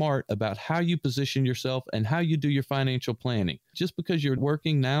smart about how you position yourself and how you do your financial planning. Just because you're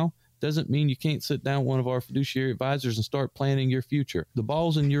working now doesn't mean you can't sit down with one of our fiduciary advisors and start planning your future. The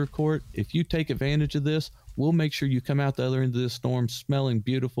ball's in your court. If you take advantage of this, we'll make sure you come out the other end of this storm smelling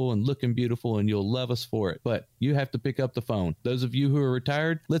beautiful and looking beautiful, and you'll love us for it. But you have to pick up the phone. Those of you who are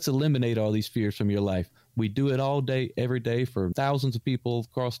retired, let's eliminate all these fears from your life. We do it all day, every day for thousands of people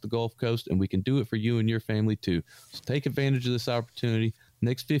across the Gulf Coast, and we can do it for you and your family too. So take advantage of this opportunity.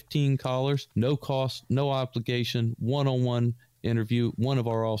 Next 15 callers, no cost, no obligation, one-on-one interview one of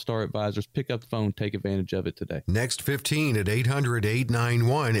our All-Star advisors. Pick up the phone, take advantage of it today. Next 15 at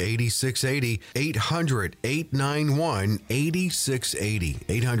 800-891-8680. 800-891-8680.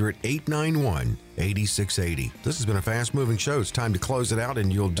 800-891-8680. This has been a fast-moving show. It's time to close it out,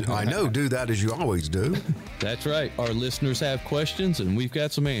 and you'll, I know, do that as you always do. That's right. Our listeners have questions, and we've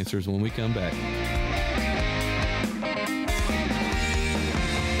got some answers when we come back.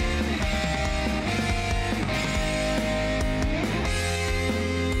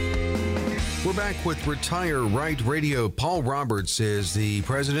 We're back with Retire Right Radio. Paul Roberts is the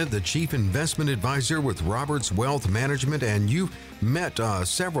president, the chief investment advisor with Roberts Wealth Management, and you met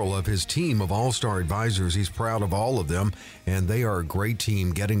several of his team of all-star advisors. He's proud of all of them, and they are a great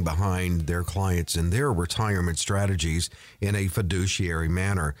team getting behind their clients and their retirement strategies in a fiduciary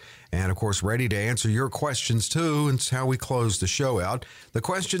manner. And, of course, ready to answer your questions, too. And it's how we close the show out. The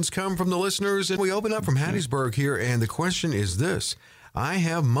questions come from the listeners, and we open up from Hattiesburg here, and the question is this. I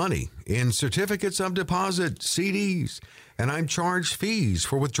have money in certificates of deposit, CDs, and I'm charged fees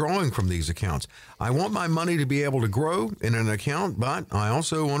for withdrawing from these accounts. I want my money to be able to grow in an account, but I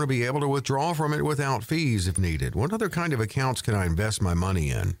also want to be able to withdraw from it without fees if needed. What other kind of accounts can I invest my money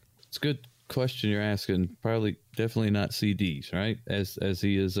in? It's a good question you're asking. Probably, definitely not CDs, right? As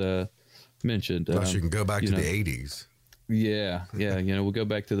he has mentioned. Plus, you can go back to the 80s. Yeah. We'll go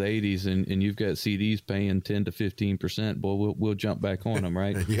back to the 80s, and you've got CDs paying 10 to 15%. Boy, we'll jump back on them,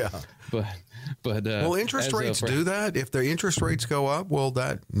 right? Yeah. But will interest rates do that? If the interest rates go up, will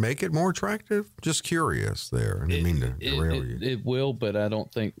that make it more attractive? Just curious there. I didn't mean to derail you. It will, but I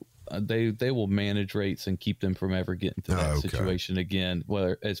don't think they will manage rates and keep them from ever getting to that situation again.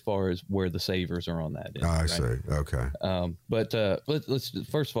 Well, as far as where the savers are on that end, I see. Okay. But let's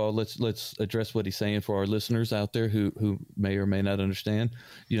first of all let's address what he's saying for our listeners out there who may or may not understand.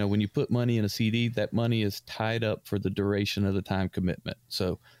 When you put money in a CD, that money is tied up for the duration of the time commitment.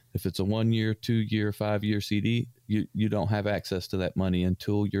 So if it's a 1 year, 2 year, 5 year CD, you don't have access to that money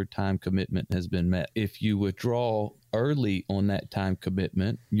until your time commitment has been met. If you withdraw early on that time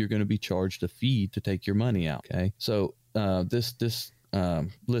commitment, you're going to be charged a fee to take your money out. Okay. So this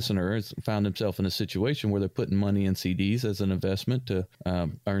listener has found himself in a situation where they're putting money in CDs as an investment to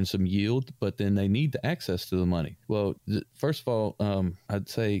earn some yield, but then they need the access to the money. Well, first of all, I'd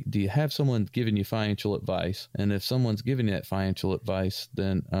say, do you have someone giving you financial advice? And if someone's giving you that financial advice,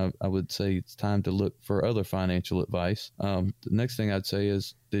 then I would say it's time to look for other financial advice. The next thing I'd say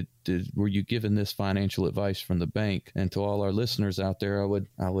is, were you given this financial advice from the bank? And to all our listeners out there, I would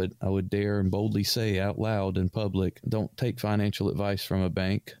dare and boldly say out loud in public, don't take financial advice from a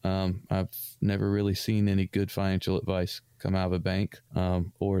bank. I've never really seen any good financial advice come out of a bank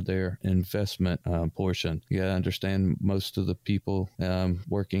or their investment portion. You got to understand, most of the people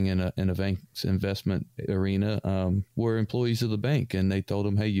working in a bank's investment arena were employees of the bank, and they told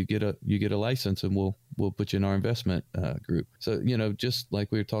them, hey, you get a license and we'll put you in our investment group. So, just like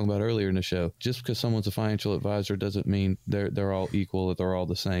we were talking about earlier in the show, just because someone's a financial advisor doesn't mean they're all equal, or they're all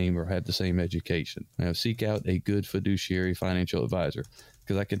the same, or had the same education. Seek out a good fiduciary financial advisor.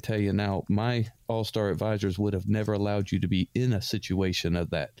 Because I can tell you now, my all-star advisors would have never allowed you to be in a situation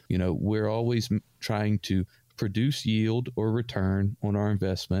of that. We're always trying to produce yield or return on our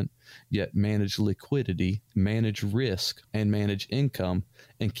investment, yet manage liquidity, manage risk, and manage income,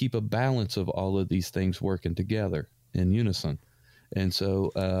 and keep a balance of all of these things working together in unison. And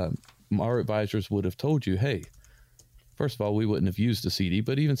so our advisors would have told you, hey, first of all, we wouldn't have used a CD,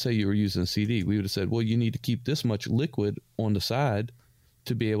 but even say you were using a CD, we would have said, well, you need to keep this much liquid on the side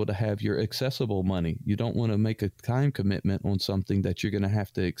to be able to have your accessible money. You don't want to make a time commitment on something that you're going to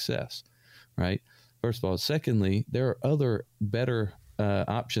have to access, right? First of all. Secondly, there are other better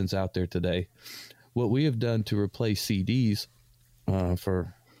options out there today. What we have done to replace CDs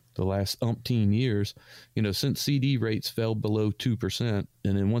for the last umpteen years, since CD rates fell below 2%, and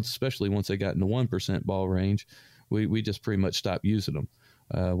then especially once they got in the 1% ball range, we just pretty much stopped using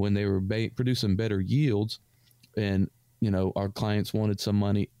them. When they were producing better yields, and our clients wanted some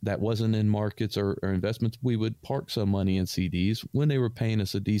money that wasn't in markets or investments, we would park some money in CDs when they were paying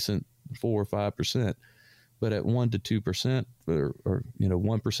us a decent 4 or 5%. But at 1 to 2% or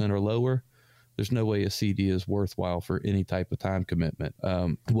 1% or lower, there's no way a CD is worthwhile for any type of time commitment.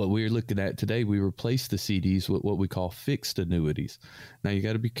 What we're looking at today, we replace the CDs with what we call fixed annuities. Now, you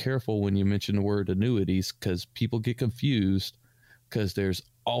got to be careful when you mention the word annuities, because people get confused, because there's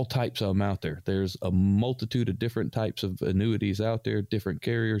all types of them out there. There's a multitude of different types of annuities out there, different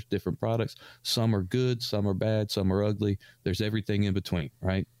carriers, different products. Some are good, some are bad, some are ugly. There's everything in between,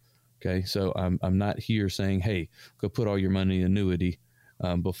 right? Okay, so I'm not here saying, hey, go put all your money in annuity.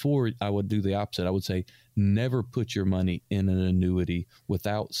 Before, I would do the opposite. I would say, Never put your money in an annuity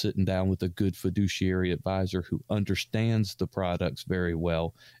without sitting down with a good fiduciary advisor who understands the products very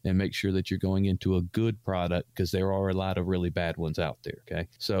well, and make sure that you're going into a good product, because there are a lot of really bad ones out there. Okay.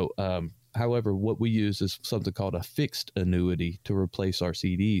 So, however, what we use is something called a fixed annuity to replace our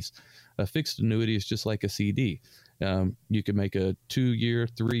CDs. A fixed annuity is just like a CD. You can make a 2-year,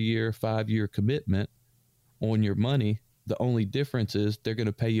 3-year, 5-year commitment on your money. The only difference is they're going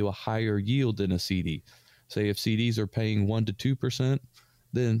to pay you a higher yield than a CD. Say if CDs are paying 1% to 2%,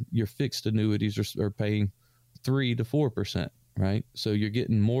 then your fixed annuities are paying 3% to 4%, right? So you're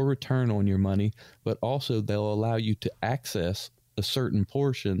getting more return on your money, but also they'll allow you to access a certain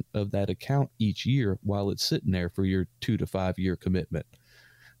portion of that account each year while it's sitting there for your 2 to 5 year commitment.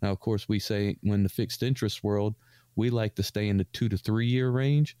 Now, of course, we say when the fixed interest world, we like to stay in the 2 to 3 year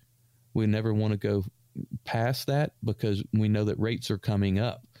range. We never want to go past that because we know that rates are coming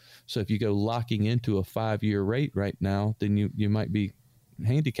up. So if you go locking into a 5-year rate right now, then you might be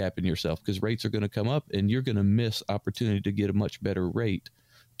handicapping yourself, because rates are going to come up and you're going to miss opportunity to get a much better rate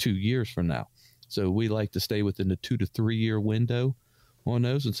 2 years from now. So we like to stay within the 2 to 3 year window on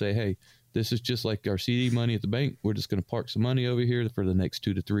those and say, hey, this is just like our CD money at the bank. We're just going to park some money over here for the next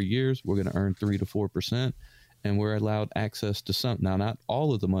 2 to 3 years. We're going to earn 3 to 4%. And we're allowed access to some, now not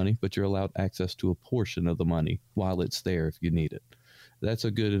all of the money, but you're allowed access to a portion of the money while it's there if you need it. That's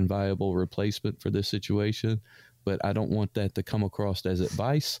a good and viable replacement for this situation, but I don't want that to come across as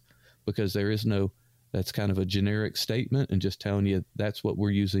advice, because there is no, that's kind of a generic statement, and just telling you that's what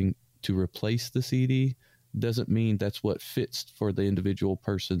we're using to replace the CD doesn't mean that's what fits for the individual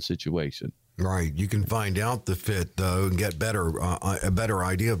person's situation. Right. You can find out the fit, though, and get a better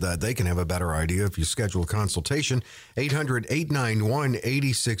idea of that. They can have a better idea if you schedule a consultation.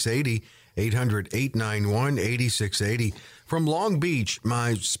 800-891-8680. 800-891-8680. From Long Beach,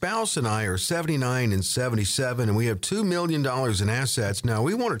 my spouse and I are 79 and 77, and we have $2 million in assets. Now,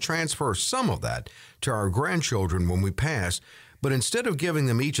 we want to transfer some of that to our grandchildren when we pass. But instead of giving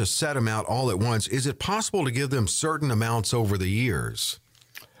them each a set amount all at once, is it possible to give them certain amounts over the years?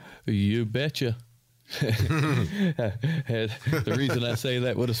 You betcha. The reason I say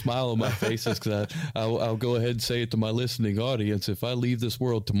that with a smile on my face is because I'll go ahead and say it to my listening audience. If I leave this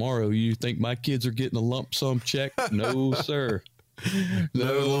world tomorrow, you think my kids are getting a lump sum check? No, sir.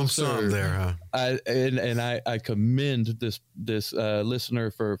 No lump sum there, huh? I commend this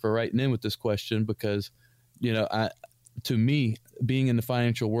listener for writing in with this question, because, to me, being in the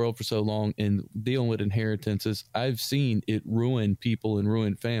financial world for so long and dealing with inheritances, I've seen it ruin people and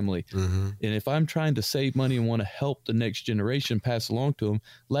ruin family. Mm-hmm. And if I'm trying to save money and want to help the next generation pass along to them,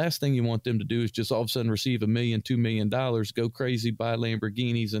 last thing you want them to do is just all of a sudden receive $1 million, $2 million, go crazy, buy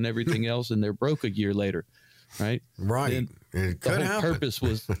Lamborghinis and everything else, and they're broke a year later. Right. Right. And it could happen. Purpose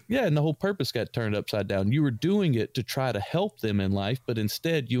was, and the whole purpose got turned upside down. You were doing it to try to help them in life, but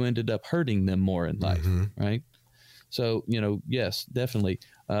instead you ended up hurting them more in life. Mm-hmm. Right. So, yes, definitely.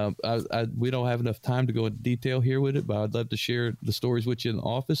 We don't have enough time to go into detail here with it, but I'd love to share the stories with you in the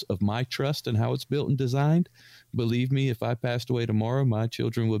office of my trust and how it's built and designed. Believe me, if I passed away tomorrow, my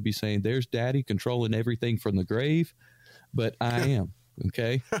children would be saying, there's Daddy controlling everything from the grave, but I am.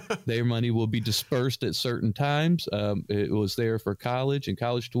 Okay. Their money will be dispersed at certain times. It was there for college and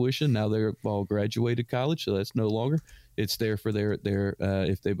college tuition. Now they're all graduated college, so that's no longer. It's there for their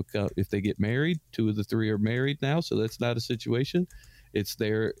if they get married. 2 of the 3 are married now, so that's not a situation. It's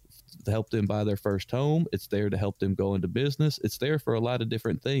there to help them buy their first home. It's there to help them go into business. It's there for a lot of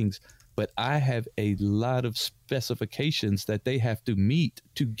different things. But I have a lot of specifications that they have to meet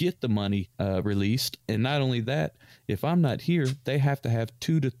to get the money released. And not only that, if I'm not here, they have to have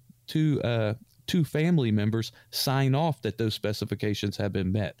two family members sign off that those specifications have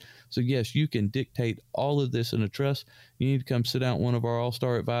been met. So yes, you can dictate all of this in a trust. You need to come sit down with one of our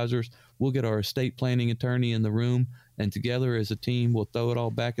all-star advisors. We'll get our estate planning attorney in the room, and together as a team, we'll throw it all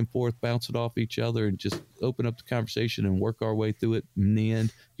back and forth, bounce it off each other, and just open up the conversation and work our way through it. In the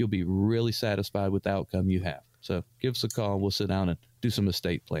end, you'll be really satisfied with the outcome you have. So give us a call. We'll sit down and do some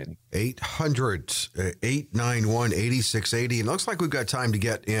estate planning. 800-891-8680. And it looks like we've got time to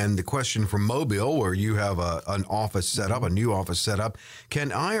get in the question from Mobile, where you have an office set up, a new office set up.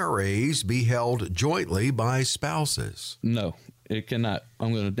 Can IRAs be held jointly by spouses? No, it cannot.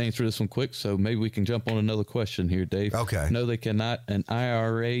 I'm going to answer this one quick, so maybe we can jump on another question here, Dave. Okay. No, they cannot. An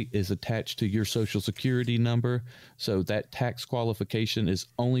IRA is attached to your Social Security number, so that tax qualification is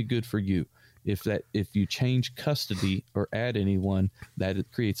only good for you. If you change custody or add anyone, that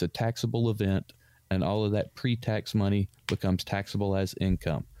it creates a taxable event, and all of that pre-tax money becomes taxable as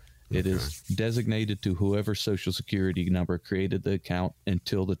income. It is designated to whoever's Social Security number created the account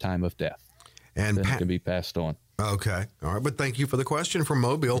until the time of death. And then it can be passed on. Okay. All right. But thank you for the question from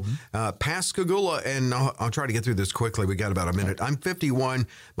Mobile. Pascagoula, and I'll try to get through this quickly. We got about a minute. I'm 51.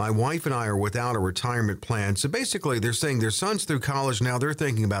 My wife and I are without a retirement plan. So basically, they're saying their son's through college now. They're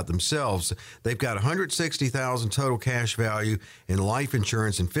thinking about themselves. They've got $160,000 total cash value in life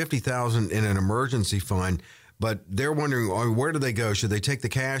insurance and $50,000 in an emergency fund. But they're wondering, where do they go? Should they take the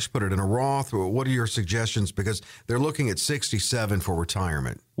cash, put it in a Roth? What are your suggestions? Because they're looking at 67 for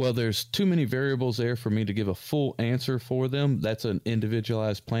retirement. Well, there's too many variables there for me to give a full answer for them. That's an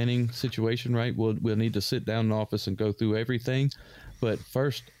individualized planning situation, right? We'll need to sit down in the office and go through everything. But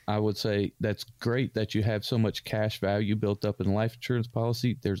first, I would say that's great that you have so much cash value built up in a life insurance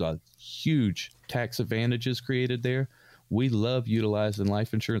policy. There's a huge tax advantages created there. We love utilizing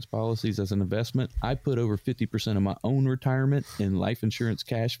life insurance policies as an investment. I put over 50% of my own retirement in life insurance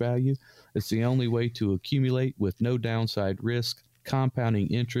cash value. It's the only way to accumulate with no downside risk, compounding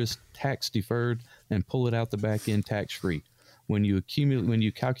interest, tax deferred, and pull it out the back end tax free. When you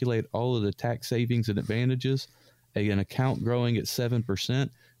calculate all of the tax savings and advantages, an account growing at 7%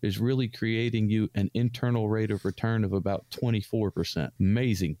 is really creating you an internal rate of return of about 24%.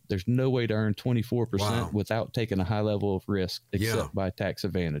 Amazing. There's no way to earn 24% without taking a high level of risk except by tax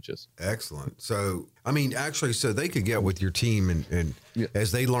advantages. Excellent. So, I mean, actually, so they could get with your team and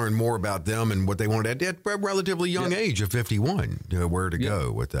as they learn more about them and what they want at a relatively young age of 51, where to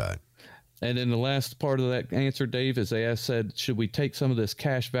go with that. And then the last part of that answer, Dave, is they said, should we take some of this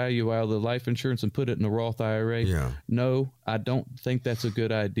cash value out of the life insurance and put it in the Roth IRA? Yeah. No, I don't think that's a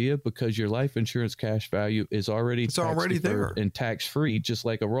good idea because your life insurance cash value is already there and tax free, just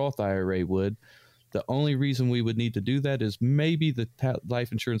like a Roth IRA would. The only reason we would need to do that is maybe the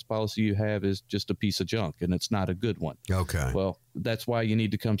life insurance policy you have is just a piece of junk and it's not a good one. Okay. Well, that's why you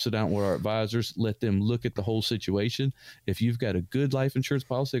need to come sit down with our advisors, let them look at the whole situation. If you've got a good life insurance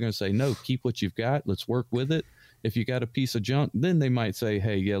policy, they're going to say, no, keep what you've got. Let's work with it. If you got a piece of junk, then they might say,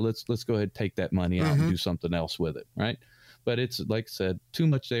 hey, yeah, let's go ahead and take that money out and do something else with it. Right. But it's, like I said, too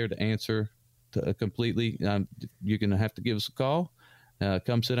much there to answer completely. You're going to have to give us a call.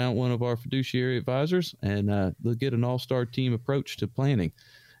 Come sit down with one of our fiduciary advisors and they'll get an all-star team approach to planning.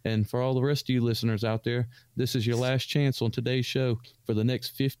 And for all the rest of you listeners out there, this is your last chance on today's show. For the next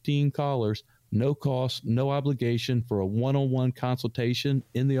 15 callers, no cost, no obligation for a one-on-one consultation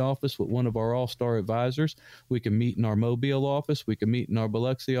in the office with one of our all-star advisors. We can meet in our Mobile office. We can meet in our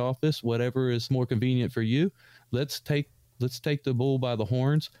Biloxi office, whatever is more convenient for you. Let's take the bull by the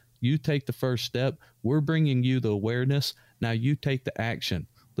horns. You take the first step. We're bringing you the awareness. Now you take the action.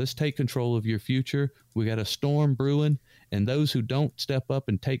 Let's take control of your future. We got a storm brewing, and those who don't step up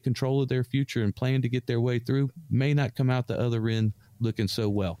and take control of their future and plan to get their way through may not come out the other end looking so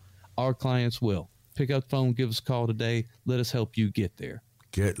well. Our clients will. Pick up the phone, give us a call today. Let us help you get there.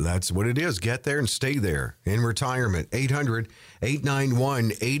 That's what it is. Get there and stay there in retirement.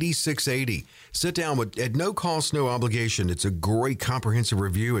 800-891-8680. Sit down at no cost, no obligation. It's a great comprehensive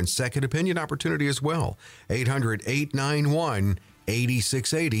review and second opinion opportunity as well.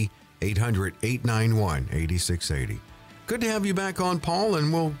 800-891-8680. 800-891-8680. Good to have you back on, Paul,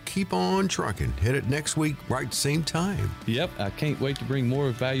 and we'll keep on trucking. Hit it next week, right same time. Yep, I can't wait to bring more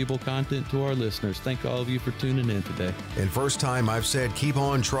valuable content to our listeners. Thank all of you for tuning in today. And first time I've said keep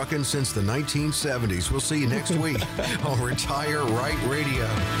on trucking since the 1970s. We'll see you next week on Retire Right Radio.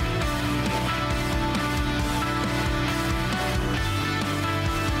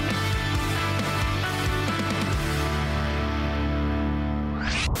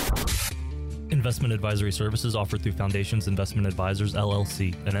 Investment advisory services offered through Foundations Investment Advisors,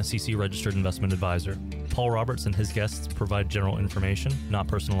 LLC, an SEC-registered investment advisor. Paul Roberts and his guests provide general information, not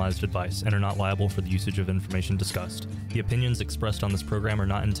personalized advice, and are not liable for the usage of information discussed. The opinions expressed on this program are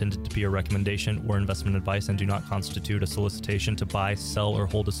not intended to be a recommendation or investment advice and do not constitute a solicitation to buy, sell, or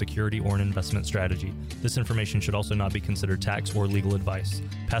hold a security or an investment strategy. This information should also not be considered tax or legal advice.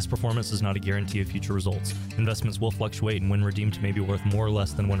 Past performance is not a guarantee of future results. Investments will fluctuate and when redeemed may be worth more or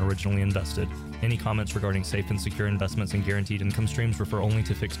less than when originally invested. Any comments regarding safe and secure investments and guaranteed income streams refer only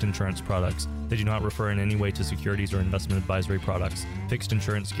to fixed insurance products. They do not refer in any way to securities or investment advisory products. Fixed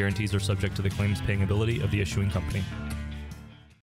insurance guarantees are subject to the claims paying ability of the issuing company.